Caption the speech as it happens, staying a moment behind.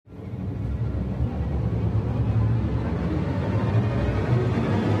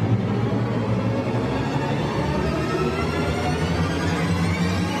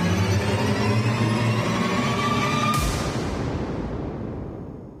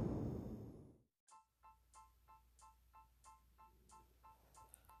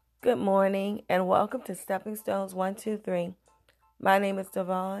Good morning and welcome to Stepping Stones 123. My name is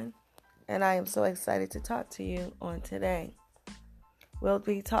Devon and I am so excited to talk to you on today. We'll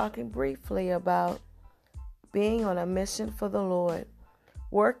be talking briefly about being on a mission for the Lord,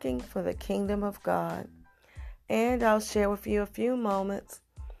 working for the kingdom of God, and I'll share with you a few moments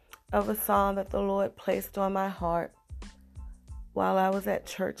of a song that the Lord placed on my heart while I was at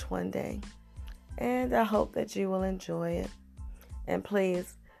church one day, and I hope that you will enjoy it. And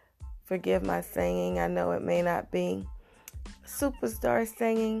please forgive my singing. I know it may not be superstar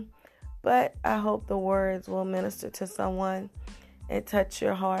singing, but I hope the words will minister to someone and touch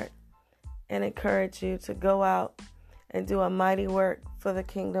your heart and encourage you to go out and do a mighty work for the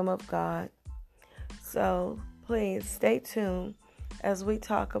kingdom of God. So please stay tuned as we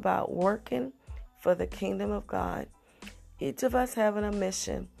talk about working for the kingdom of God. Each of us having a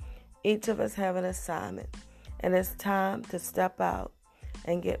mission, each of us have an assignment, and it's time to step out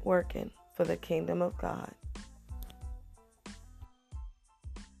and get working for the kingdom of God.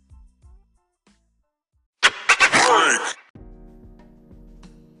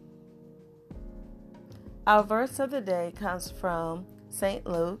 Our verse of the day comes from St.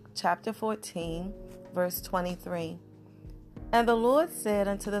 Luke chapter 14, verse 23. And the Lord said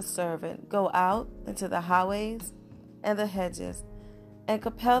unto the servant, Go out into the highways and the hedges, and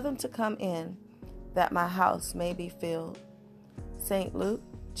compel them to come in, that my house may be filled. St. Luke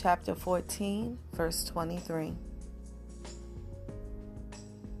chapter 14, verse 23.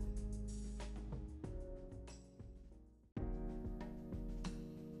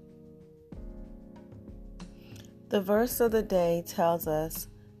 The verse of the day tells us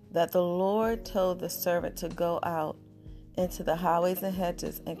that the Lord told the servant to go out into the highways and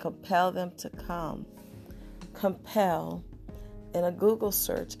hedges and compel them to come. Compel. In a Google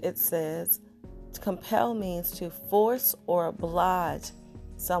search, it says, compel means to force or oblige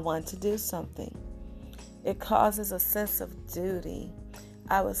someone to do something. It causes a sense of duty.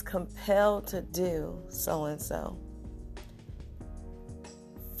 I was compelled to do so and so.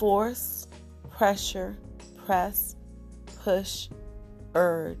 Force, pressure, press, push,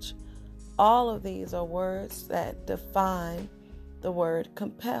 urge. All of these are words that define the word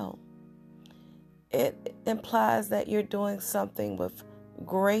compel. It implies that you're doing something with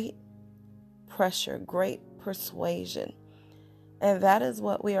great pressure, great persuasion. And that is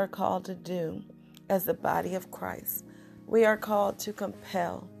what we are called to do as the body of Christ. We are called to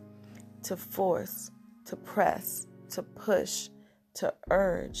compel, to force, to press, to push, to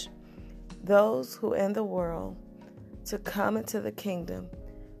urge those who in the world to come into the kingdom,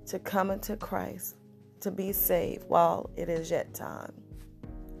 to come into Christ, to be saved while it is yet time.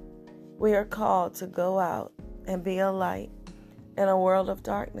 We are called to go out and be a light in a world of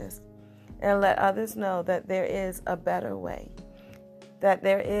darkness and let others know that there is a better way, that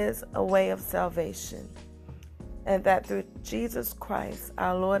there is a way of salvation, and that through Jesus Christ,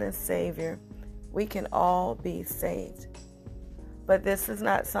 our Lord and Savior, we can all be saved. But this is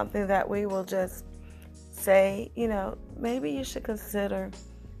not something that we will just say, maybe you should consider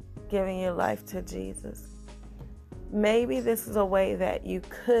giving your life to Jesus. Maybe this is a way that you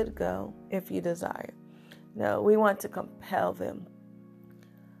could go if you desire. No, we want to compel them.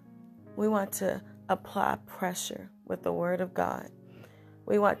 We want to apply pressure with the Word of God.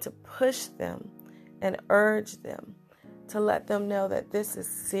 We want to push them and urge them to let them know that this is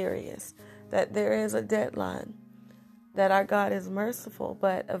serious, that there is a deadline, that our God is merciful,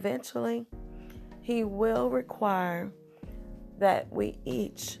 but eventually He will require that we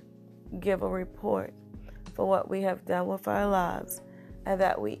each give a report for what we have done with our lives, and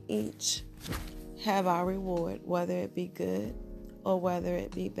that we each have our reward, whether it be good or whether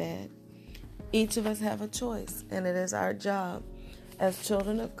it be bad. Each of us have a choice, and it is our job as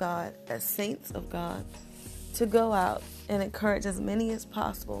children of God, as saints of God, to go out and encourage as many as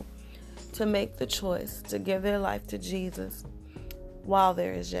possible to make the choice to give their life to Jesus while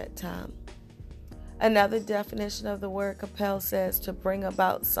there is yet time. Another definition of the word compel says to bring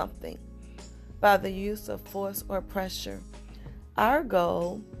about something by the use of force or pressure. Our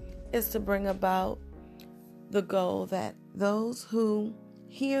goal is to bring about the goal that those who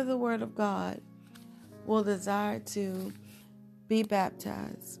hear the word of God will desire to be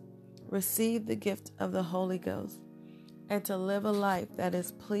baptized, receive the gift of the Holy Ghost, and to live a life that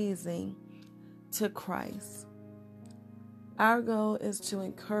is pleasing to Christ. Our goal is to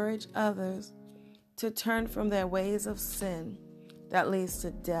encourage others to turn from their ways of sin that leads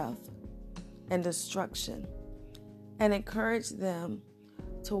to death and destruction, and encourage them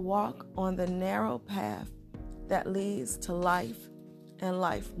to walk on the narrow path that leads to life and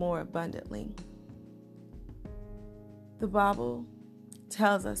life more abundantly. The Bible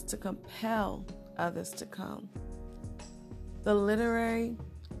tells us to compel others to come. The literary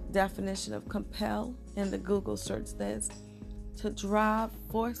definition of compel in the Google search says to drive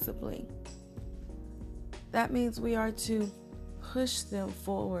forcibly. That means we are to push them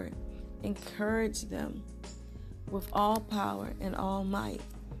forward, encourage them with all power and all might,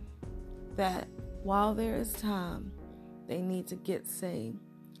 that while there is time, they need to get saved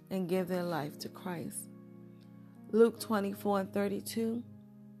and give their life to Christ. Luke 24:32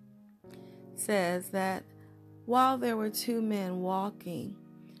 says that while there were two men walking,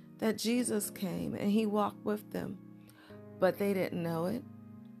 that Jesus came and he walked with them, but they didn't know it.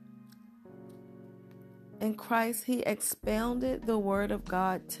 In Christ, he expounded the word of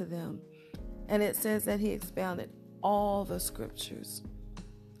God to them. And it says that he expounded all the scriptures.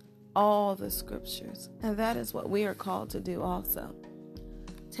 All the scriptures. And that is what we are called to do also.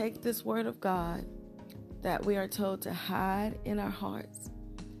 Take this word of God that we are told to hide in our hearts.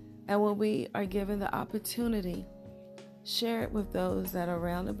 And when we are given the opportunity, share it with those that are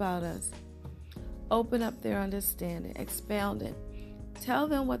round about us. Open up their understanding. Expound it. Tell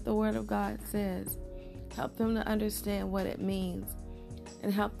them what the word of God says. Help them to understand what it means.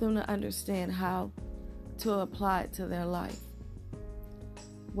 And help them to understand how to apply it to their life.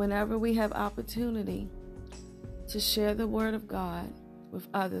 Whenever we have opportunity to share the word of God with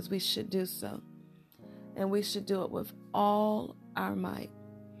others, we should do so. And we should do it with all our might.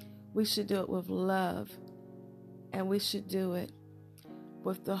 We should do it with love. And we should do it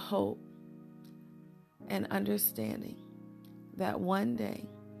with the hope and understanding that one day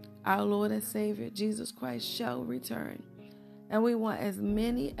our Lord and Savior, Jesus Christ, shall return. And we want as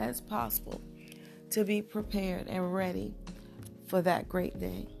many as possible to be prepared and ready for that great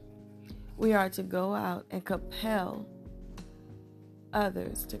day. We are to go out and compel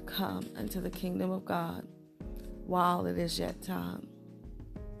others to come into the kingdom of God while it is yet time.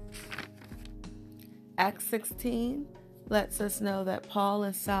 Acts 16 lets us know that Paul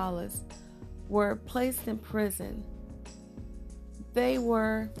and Silas were placed in prison. They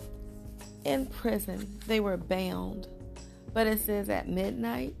were in prison. They were bound. But it says at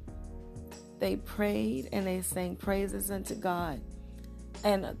midnight, they prayed and they sang praises unto God.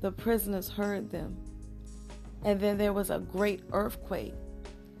 And the prisoners heard them. And then there was a great earthquake.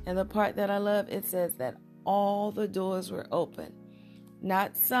 And the part that I love, it says that all the doors were open.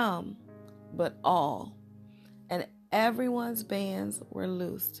 Not some, but all. And everyone's bands were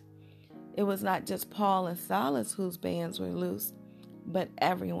loosed. It was not just Paul and Silas whose bands were loosed, but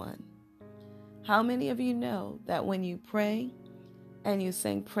everyone. How many of you know that when you pray and you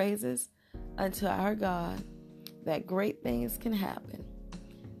sing praises unto our God, that great things can happen,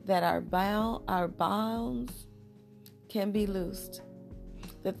 that our bonds can be loosed,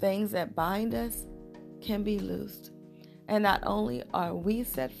 the things that bind us can be loosed, and not only are we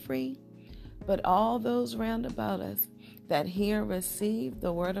set free, but all those round about us that hear and receive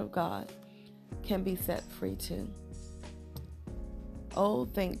the word of God can be set free too. Oh,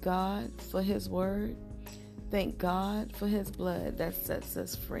 thank God for his word. Thank God for his blood that sets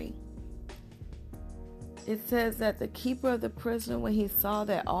us free. It says that the keeper of the prisoner, when he saw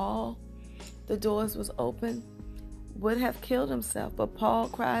that all the doors was open, would have killed himself. But Paul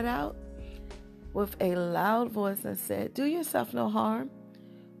cried out with a loud voice and said, "Do yourself no harm.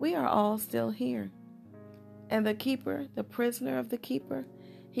 We are all still here." And the keeper, the prisoner of the keeper,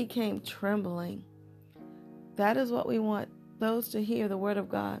 he came trembling. That is what we want those to hear the word of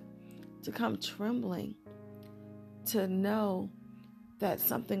God, to come trembling, to know that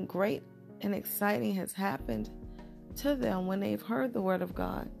something great and exciting has happened to them when they've heard the word of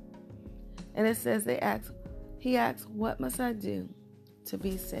God. And it says he asked, "What must I do to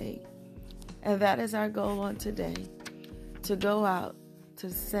be saved?" And that is our goal on today, to go out,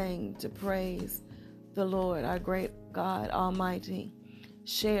 to sing, to praise the Lord, our great God Almighty,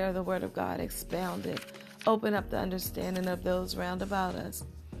 share the word of God, expound it, open up the understanding of those round about us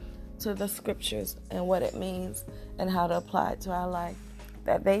to the scriptures and what it means and how to apply it to our life,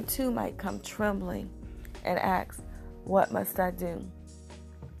 that they too might come trembling and ask, "What must I do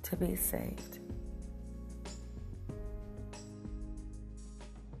to be saved?"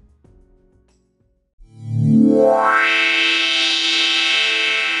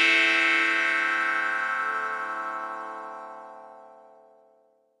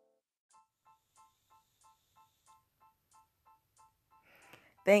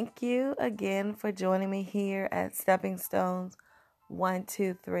 Thank you again for joining me here at Stepping Stones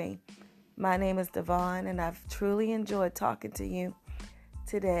 123. My name is Devon, and I've truly enjoyed talking to you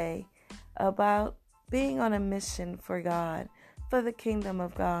today about being on a mission for God, for the kingdom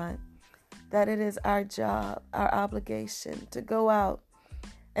of God, that it is our job, our obligation to go out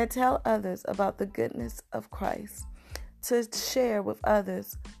and tell others about the goodness of Christ, to share with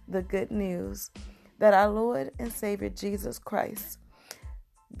others the good news that our Lord and Savior Jesus Christ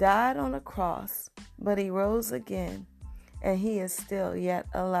died on a cross, but he rose again, and he is still yet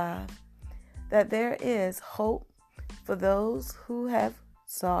alive. That there is hope for those who have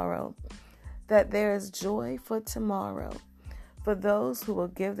sorrow, that there is joy for tomorrow for those who will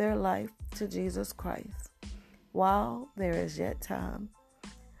give their life to Jesus Christ while there is yet time.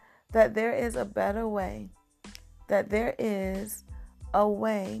 That there is a better way, that there is a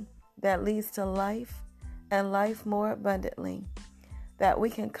way that leads to life and life more abundantly, that we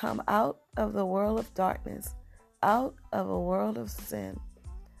can come out of the world of darkness, out of a world of sin,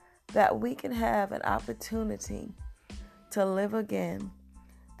 that we can have an opportunity to live again,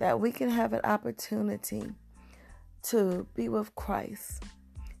 that we can have an opportunity to be with Christ,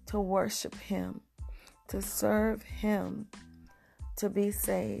 to worship him, to serve him, to be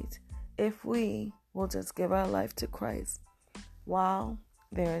saved, if we will just give our life to Christ while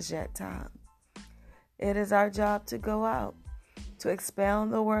there is yet time. It is our job to go out, to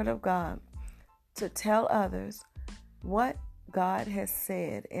expound the word of God, to tell others what God has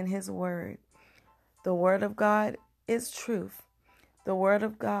said in his word. The word of God is truth. The word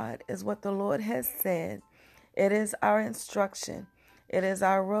of God is what the Lord has said. It is our instruction. It is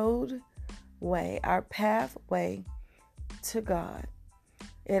our roadway, our pathway to God.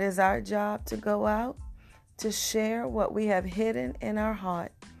 It is our job to go out, to share what we have hidden in our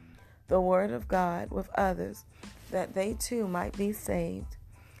heart, the word of God, with others, that they too might be saved,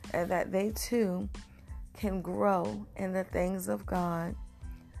 and that they too can grow in the things of God.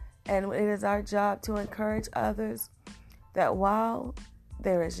 And it is our job to encourage others that while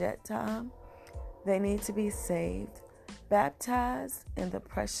there is yet time, they need to be saved, baptized in the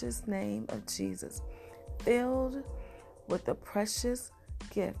precious name of Jesus, filled with the precious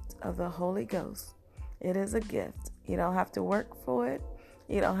gift of the Holy Ghost. It is a gift. You don't have to work for it.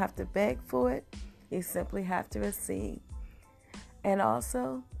 You don't have to beg for it. You simply have to receive. And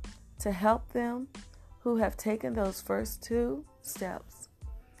also to help them who have taken those first 2 steps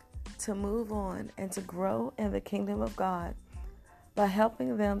to move on and to grow in the kingdom of God by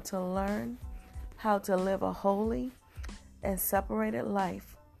helping them to learn how to live a holy and separated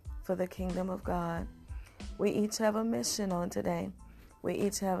life for the kingdom of God. We each have a mission on today. We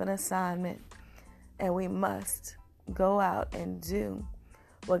each have an assignment, and we must go out and do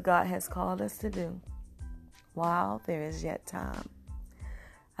what God has called us to do while there is yet time.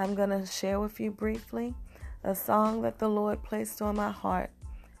 I'm going to share with you briefly a song that the Lord placed on my heart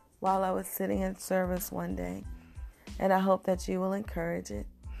while I was sitting in service one day, and I hope that you will encourage it.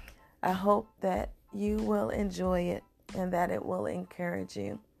 I hope that you will enjoy it and that it will encourage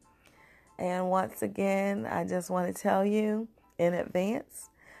you. And once again, I just want to tell you in advance,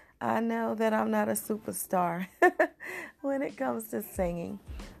 I know that I'm not a superstar when it comes to singing,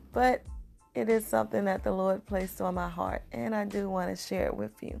 but it is something that the Lord placed on my heart, and I do want to share it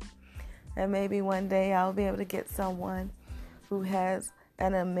with you. And maybe one day I'll be able to get someone who has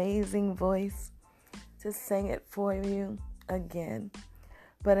an amazing voice to sing it for you again.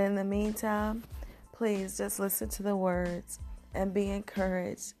 But in the meantime, please just listen to the words and be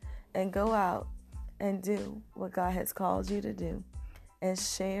encouraged and go out and do what God has called you to do and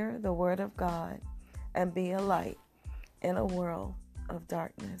share the word of God and be a light in a world of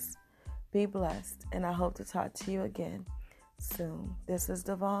darkness. Be blessed, and I hope to talk to you again soon. This is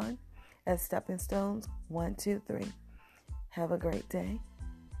Devon at Stepping Stones 123. Have a great day.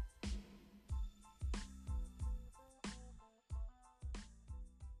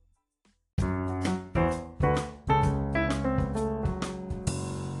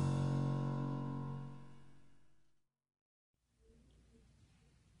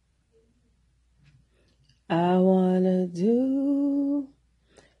 I want to do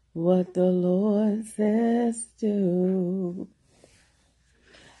what the Lord says do.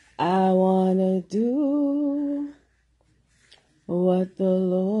 I want to do what the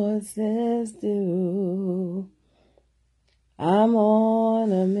Lord says do. I'm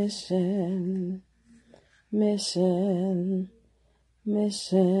on a mission.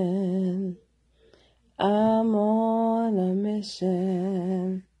 I'm on a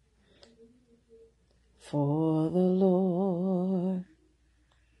mission for the Lord.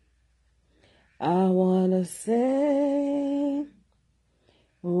 I want to say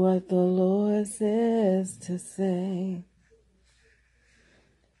what the Lord says to say.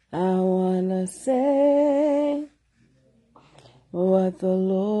 I want to say what the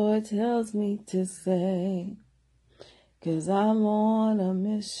Lord tells me to say, 'cause I'm on a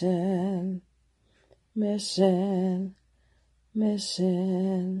mission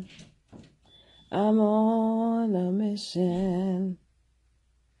mission. I'm on a mission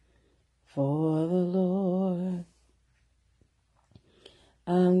for the Lord.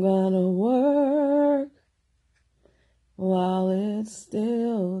 I'm gonna work while it's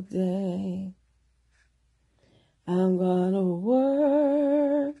still day. I'm gonna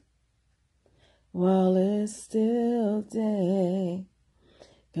work while it's still day.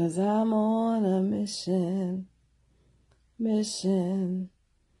 'Cause I'm on a mission, mission,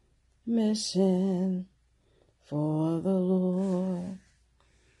 mission for the Lord.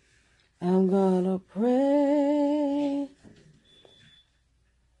 I'm gonna pray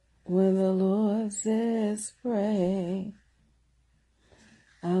when the Lord says pray.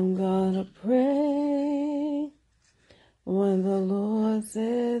 I'm gonna pray when the Lord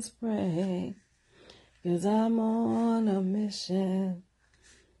says pray. 'Cause I'm on a mission,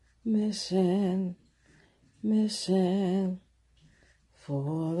 mission, mission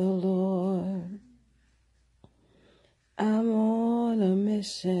for the Lord. I'm on a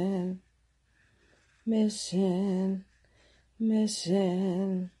mission, mission,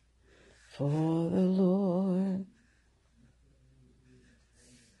 mission for the Lord.